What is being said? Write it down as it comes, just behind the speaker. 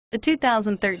The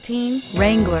 2013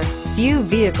 Wrangler. Few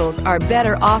vehicles are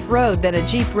better off-road than a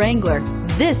Jeep Wrangler.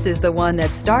 This is the one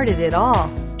that started it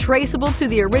all. Traceable to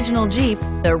the original Jeep,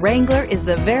 the Wrangler is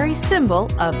the very symbol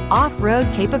of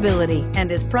off-road capability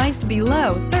and is priced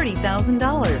below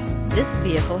 $30,000. This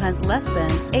vehicle has less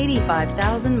than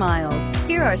 85,000 miles.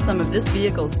 Here are some of this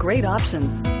vehicle's great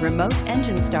options: remote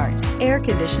engine start, air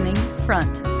conditioning,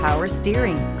 front, power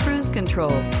steering, cruise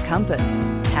control, compass,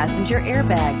 passenger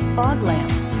airbag, fog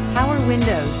lamps, power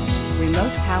windows,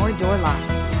 remote power door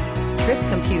locks, trip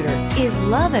computer. Is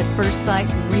love at first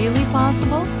sight really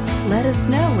possible? Let us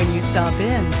know when you stop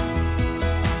in.